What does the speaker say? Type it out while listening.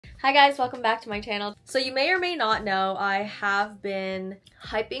Hi guys, welcome back to my channel. So you may or may not know I have been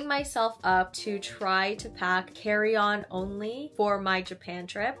hyping myself up to try to pack carry-on only for my Japan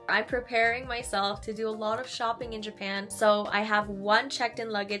trip. I'm preparing myself to do a lot of shopping in Japan, so I have one checked-in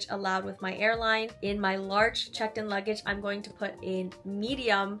luggage allowed with my airline. In my large checked-in luggage, I'm going to put a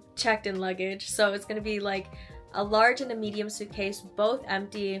medium checked-in luggage, so it's gonna be like a large and a medium suitcase, both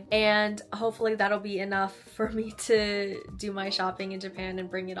empty, and hopefully that'll be enough for me to do my shopping in Japan and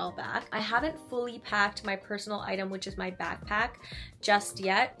bring it all back. I haven't fully packed my personal item, which is my backpack, just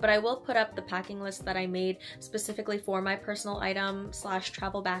yet, but I will put up the packing list that I made specifically for my personal item slash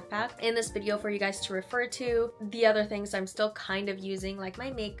travel backpack in this video for you guys to refer to. The other things I'm still kind of using, like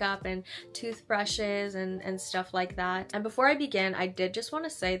my makeup and toothbrushes and stuff like that. And before I begin, I did just want to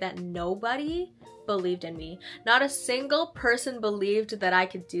say that nobody believed in me. Not a single person believed that I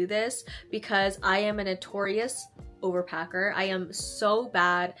could do this because I am a notorious overpacker. I am so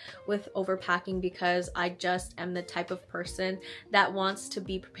bad with overpacking because I just am the type of person that wants to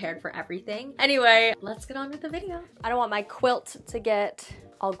be prepared for everything. Anyway, let's get on with the video. I don't want my quilt to get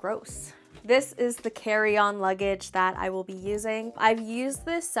all gross. This is the carry-on luggage that I will be using. I've used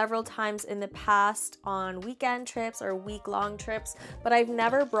this several times in the past on weekend trips or week-long trips, but I've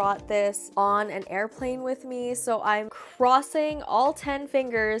never brought this on an airplane with me, so I'm crossing all 10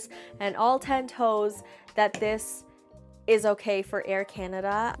 fingers and all 10 toes that this is okay for Air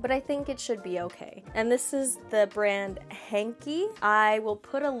Canada, but I think it should be okay. And this is the brand Hanky. I will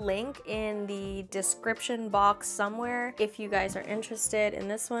put a link in the description box somewhere if you guys are interested in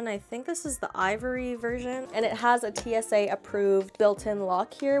this one. I think this is the ivory version, and it has a TSA approved built-in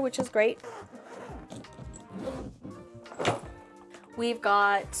lock here, which is great. We've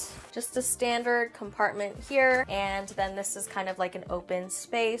got just a standard compartment here, and then this is kind of like an open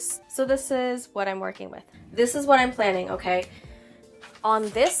space. So this is what I'm working with. This is what I'm planning, okay? On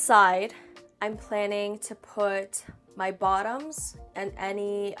this side, I'm planning to put my bottoms and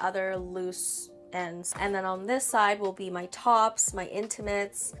any other loose ends. And then on this side will be my tops, my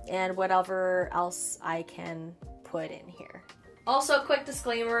intimates, and whatever else I can put in here. Also, quick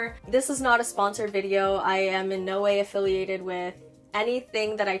disclaimer, this is not a sponsored video. I am in no way affiliated with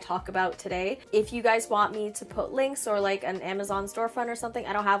anything that I talk about today. If you guys want me to put links or like an Amazon storefront or something,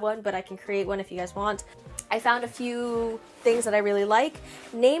 I don't have one, but I can create one if you guys want. I found a few things that I really like,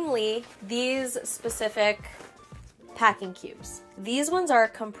 namely these specific packing cubes. These ones are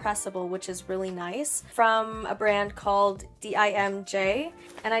compressible, which is really nice, from a brand called DIMJ,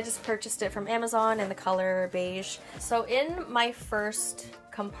 and I just purchased it from Amazon in the color beige. So in my first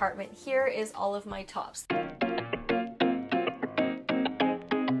compartment here is all of my tops.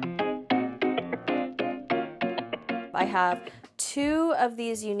 I have two of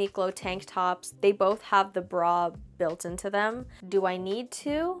these Uniqlo tank tops. They both have the bra built into them. Do I need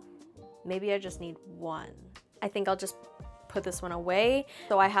two? Maybe I just need one. I think I'll just put this one away.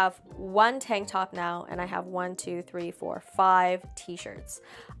 So I have one tank top now, and I have 1, 2, 3, 4, 5 t-shirts.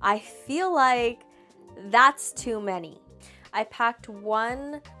 I feel like that's too many. I packed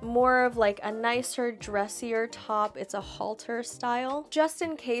one more of like a nicer, dressier top. It's a halter style, just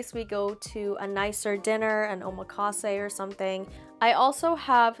in case we go to a nicer dinner, an omakase or something. I also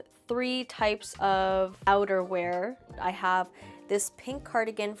have 3 types of outerwear. I have this pink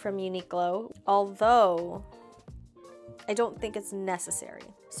cardigan from Uniqlo, although I don't think it's necessary.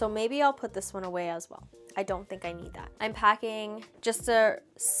 So maybe I'll put this one away as well. I don't think I need that. I'm packing just a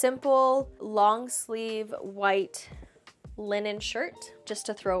simple long sleeve white linen shirt just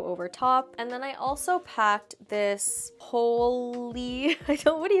to throw over top, and then I also packed this what do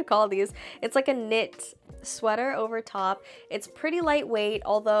you call these? It's like a knit sweater over top. It's pretty lightweight,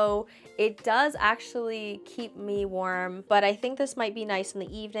 although it does actually keep me warm, but I think this might be nice in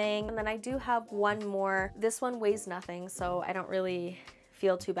the evening. And then I do have one more. This one weighs nothing, so I don't really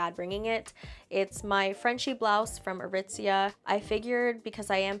feel too bad bringing it. It's my Frenchy blouse from Aritzia. I figured,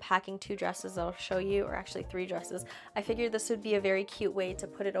 because I am packing 2 dresses that I'll show you, or actually 3 dresses, I figured this would be a very cute way to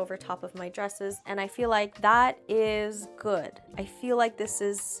put it over top of my dresses, and I feel like that is good. I feel like this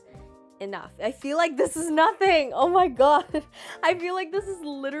is enough. I feel like this is nothing. Oh my god. I feel like this is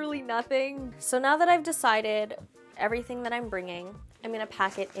literally nothing. So now that I've decided everything that I'm bringing, I'm gonna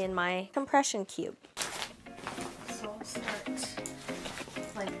pack it in my compression cube. So I'll start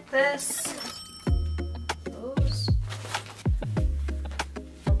like this. Those.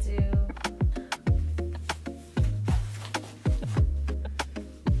 I'll do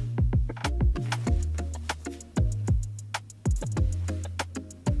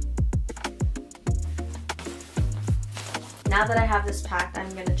now that I have this packed, I'm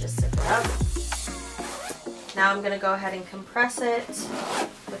gonna just zip it up. Now I'm gonna go ahead and compress it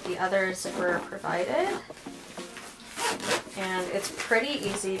with the other zipper provided. And it's pretty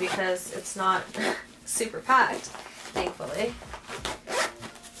easy because it's not super packed, thankfully.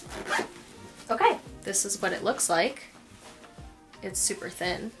 Okay, this is what it looks like. It's super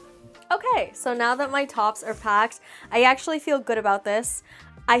thin. Okay, so now that my tops are packed, I actually feel good about this.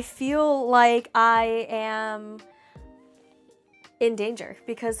 I feel like I am in danger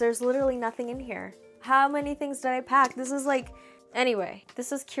because there's literally nothing in here. How many things did I pack? This is like, anyway,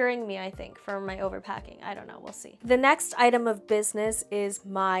 this is curing me, I think, from my overpacking. I don't know, we'll see. The next item of business is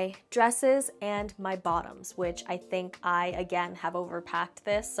my dresses and my bottoms, which I think I, again, have overpacked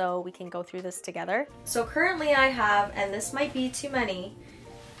this, so we can go through this together. So currently I have, and this might be too many,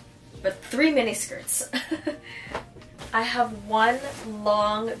 but 3 mini skirts. I have one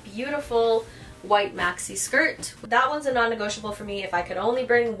long, beautiful white maxi skirt. That one's a non-negotiable for me. If I could only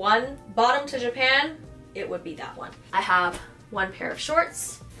bring one bottom to Japan, it would be that one. I have one pair of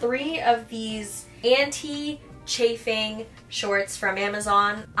shorts, 3 of these anti-chafing shorts from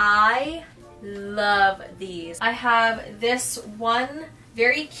Amazon. I love these. I have this one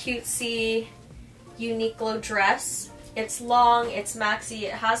very cutesy Uniqlo dress. It's long, it's maxi,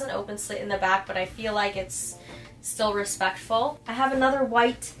 it has an open slit in the back, but I feel like it's still respectful. I have another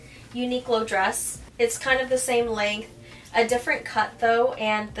white Uniqlo dress. It's kind of the same length, a different cut though,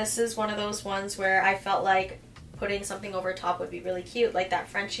 and this is one of those ones where I felt like putting something over top would be really cute, like that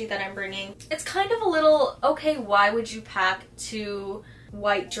Frenchie that I'm bringing. It's kind of a little, okay, why would you pack 2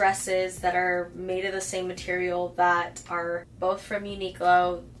 white dresses that are made of the same material that are both from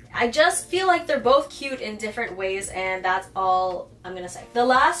Uniqlo? I just feel like they're both cute in different ways, and that's all I'm gonna say. The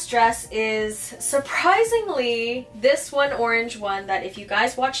last dress is, surprisingly, this one orange one that if you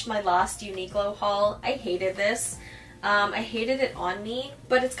guys watched my last Uniqlo haul, I hated this. I hated it on me,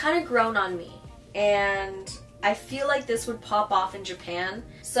 but it's kind of grown on me. And I feel like this would pop off in Japan.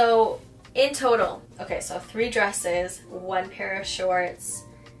 So in total, okay, so 3 dresses, 1 pair of shorts,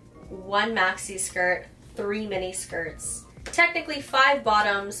 1 maxi skirt, 3 mini skirts. Technically 5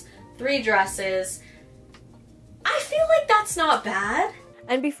 bottoms, 3 dresses. I feel like that's not bad.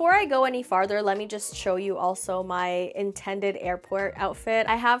 And before I go any farther, let me just show you also my intended airport outfit.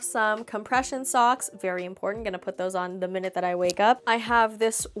 I have some compression socks, very important, gonna put those on the minute that I wake up. I have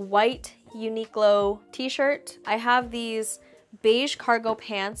this white Uniqlo t-shirt. I have these beige cargo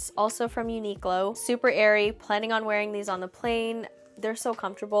pants, also from Uniqlo, super airy, planning on wearing these on the plane. They're so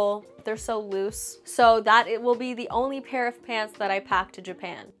comfortable, they're so loose. So that it will be the only pair of pants that I pack to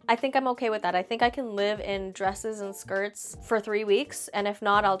Japan. I think I'm okay with that. I think I can live in dresses and skirts for 3 weeks, and if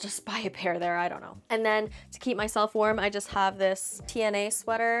not, I'll just buy a pair there, I don't know. And then to keep myself warm, I just have this TNA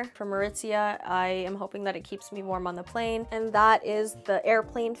sweater from Aritzia. I am hoping that it keeps me warm on the plane, and that is the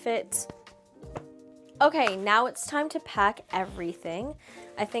airplane fit. Okay, now it's time to pack everything.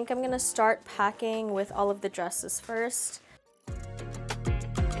 I think I'm gonna start packing with all of the dresses first.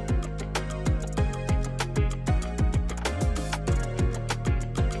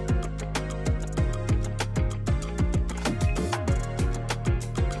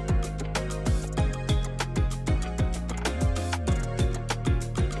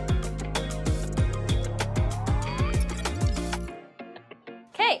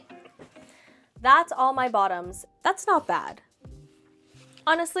 That's all my bottoms. That's not bad.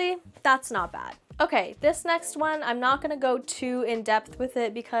 Honestly, that's not bad. Okay, this next one, I'm not gonna go too in depth with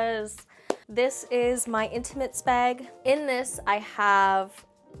it because this is my intimates bag. In this, I have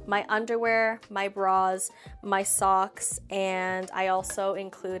my underwear, my bras, my socks, and I also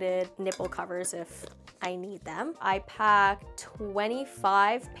included nipple covers if I need them. I packed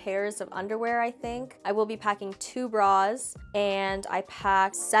 25 pairs of underwear, I think. I will be packing 2 bras, and I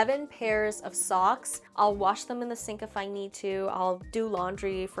packed 7 pairs of socks. I'll wash them in the sink if I need to. I'll do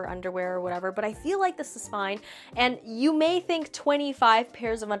laundry for underwear or whatever, but I feel like this is fine. And you may think 25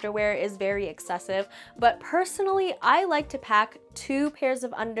 pairs of underwear is very excessive, but personally, I like to pack 2 pairs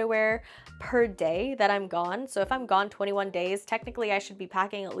of underwear per day that I'm gone. So if I'm gone 21 days, technically I should be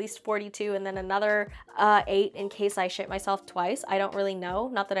packing at least 42 and then another 8 in case I shit myself twice. I don't really know.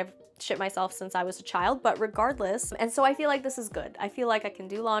 Not that I've shit myself since I was a child, but regardless. And so I feel like this is good. I feel like I can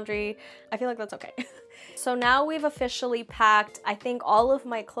do laundry. I feel like that's okay. So now we've officially packed, I think, all of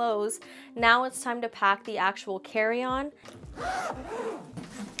my clothes. Now it's time to pack the actual carry-on.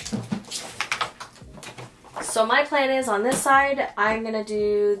 So my plan is on this side, I'm gonna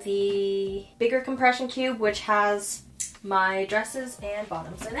do the bigger compression cube, which has my dresses and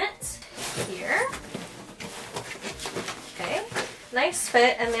bottoms in it here. Okay, nice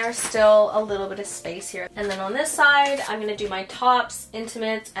fit, and there's still a little bit of space here. And then on this side, I'm gonna do my tops,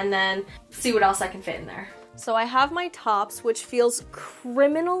 intimates, and then see what else I can fit in there. So I have my tops, which feels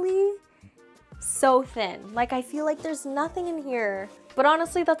criminally so thin. Like I feel like there's nothing in here. But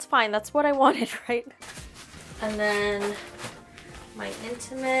honestly, that's fine. That's what I wanted, right? And then my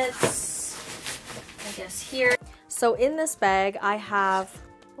intimates, I guess here. So in this bag, I have,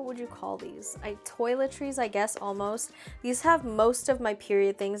 what would you call these? Toiletries, I guess, almost. These have most of my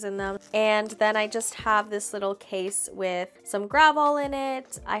period things in them. And then I just have this little case with some Gravol in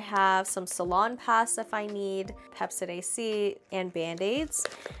it. I have some Salon Pass if I need, Pepsid AC, and Band-Aids.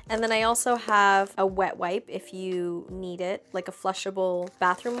 And then I also have a wet wipe if you need it, like a flushable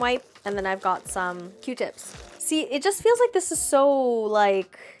bathroom wipe. And then I've got some Q-tips. See, it just feels like this is so,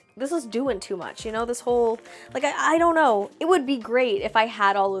 like, this is doing too much, you know, this whole, like, I don't know. It would be great if I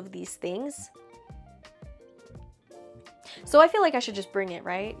had all of these things. So I feel like I should just bring it,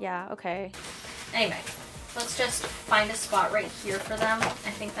 right? Yeah, okay. Anyway, let's just find a spot right here for them.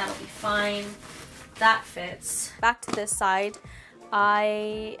 I think that'll be fine. That fits. Back to this side,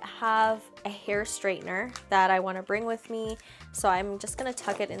 I have a hair straightener that I want to bring with me. So I'm just gonna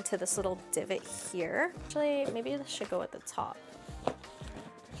tuck it into this little divot here. Actually, maybe this should go at the top.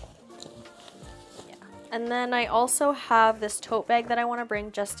 And then I also have this tote bag that I want to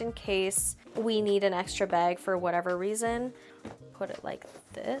bring just in case we need an extra bag for whatever reason. Put it like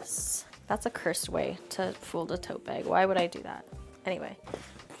this. That's a cursed way to fold a tote bag. Why would I do that? Anyway,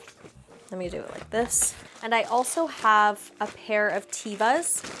 let me do it like this. And I also have a pair of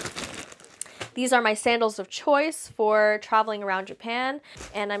Tevas. These are my sandals of choice for traveling around Japan.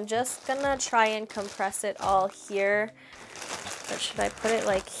 And I'm just gonna try and compress it all here. Or should I put it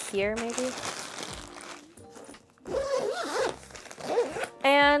like here maybe?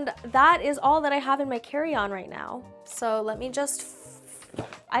 And that is all that I have in my carry-on right now. So let me just,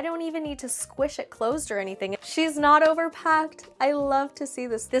 I don't even need to squish it closed or anything. She's not overpacked. I love to see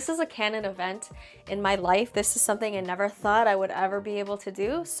this. This is a canon event in my life. This is something I never thought I would ever be able to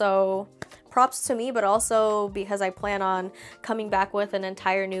do. So props to me, but also because I plan on coming back with an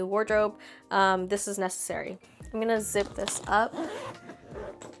entire new wardrobe, this is necessary. I'm gonna zip this up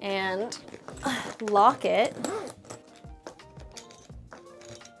and lock it.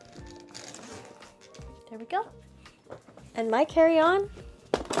 There we go. And my carry-on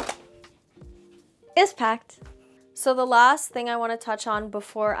is packed. So the last thing I want to touch on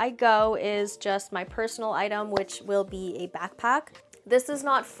before I go is just my personal item, which will be a backpack. This is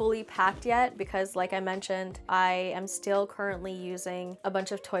not fully packed yet because, like I mentioned, I am still currently using a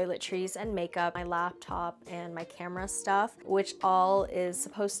bunch of toiletries and makeup, my laptop and my camera stuff, which all is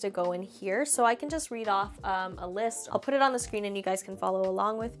supposed to go in here. So I can just read off a list. I'll put it on the screen and you guys can follow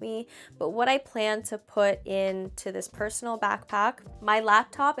along with me. But what I plan to put into this personal backpack, my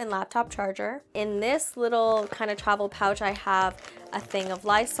laptop and laptop charger. In this little kind of travel pouch, I have a thing of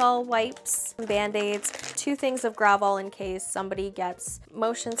Lysol wipes, Band-Aids, 2 things of Gravol in case somebody gets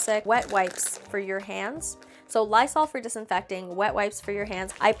motion sick, wet wipes for your hands. So Lysol for disinfecting, wet wipes for your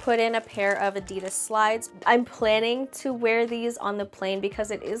hands. I put in a pair of Adidas slides. I'm planning to wear these on the plane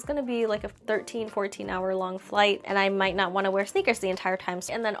because it is gonna be like a 13-14 hour long flight and I might not wanna wear sneakers the entire time.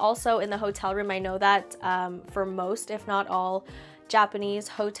 And then also in the hotel room, I know that for most, if not all, Japanese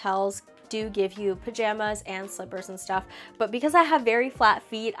hotels do give you pajamas and slippers and stuff, but because I have very flat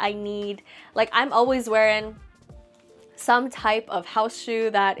feet, I need, like, I'm always wearing some type of house shoe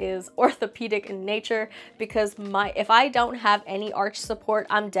that is orthopedic in nature because if I don't have any arch support,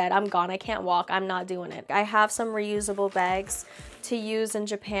 I'm dead, I'm gone, I can't walk, I'm not doing it. I have some reusable bags to use in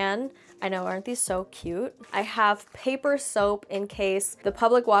Japan. I know, aren't these so cute? I have paper soap in case the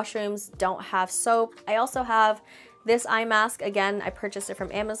public washrooms don't have soap. I also have this eye mask. Again, I purchased it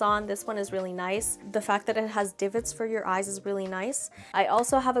from Amazon. This one is really nice. The fact that it has divots for your eyes is really nice. I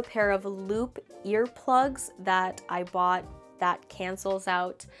also have a pair of loop earplugs that I bought that cancels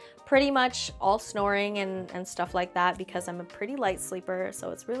out pretty much all snoring and stuff like that because I'm a pretty light sleeper, so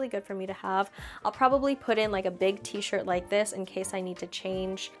it's really good for me to have. I'll probably put in like a big t-shirt like this in case I need to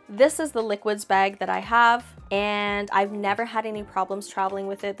change. This is the liquids bag that I have, and I've never had any problems traveling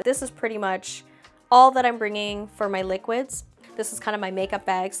with it. This is pretty much all that I'm bringing for my liquids. This is kind of my makeup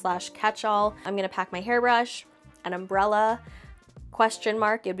bag slash catch-all. I'm gonna pack my hairbrush, an umbrella, question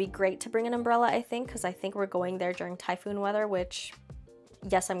mark. It'd be great to bring an umbrella, I think, because I think we're going there during typhoon weather, which,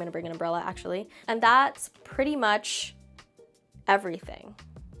 yes, I'm gonna bring an umbrella actually. And that's pretty much everything.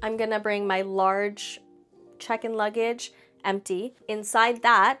 I'm gonna bring my large check-in luggage, empty. Inside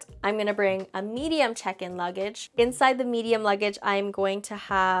that, I'm gonna bring a medium check-in luggage. Inside the medium luggage, I'm going to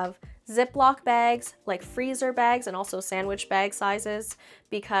have Ziploc bags, like freezer bags, and also sandwich bag sizes,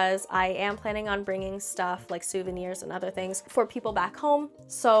 because I am planning on bringing stuff like souvenirs and other things for people back home.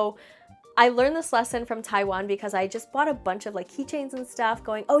 So I learned this lesson from Taiwan because I just bought a bunch of like keychains and stuff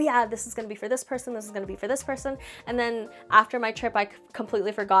going, oh yeah, this is gonna be for this person, this is gonna be for this person. And then after my trip, I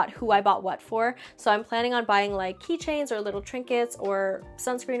completely forgot who I bought what for. So I'm planning on buying like keychains or little trinkets or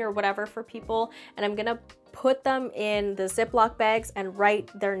sunscreen or whatever for people. And I'm gonna put them in the Ziploc bags and write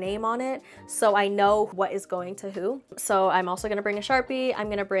their name on it so I know what is going to who. So I'm also gonna bring a Sharpie. I'm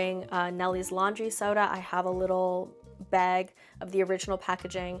gonna bring Nellie's laundry soda. I have a little bag of the original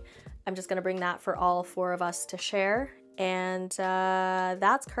packaging. I'm just gonna bring that for all 4 of us to share. And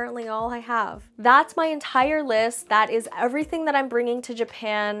that's currently all I have. That's my entire list. That is everything that I'm bringing to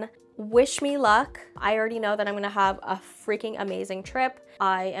Japan. Wish me luck. I already know that I'm gonna have a freaking amazing trip.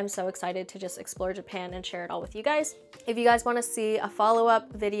 I am so excited to just explore Japan and share it all with you guys. If you guys want to see a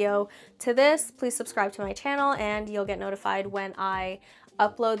follow-up video to this, please subscribe to my channel and you'll get notified when I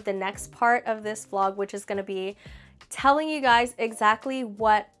upload the next part of this vlog, which is gonna be telling you guys exactly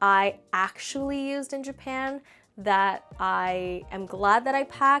what I actually used in Japan that I am glad that I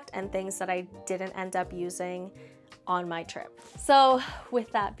packed and things that I didn't end up using on my trip. So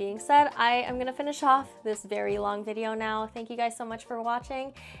with that being said, I am gonna finish off this very long video now. Thank you guys so much for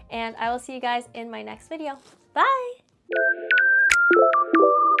watching and I will see you guys in my next video. Bye!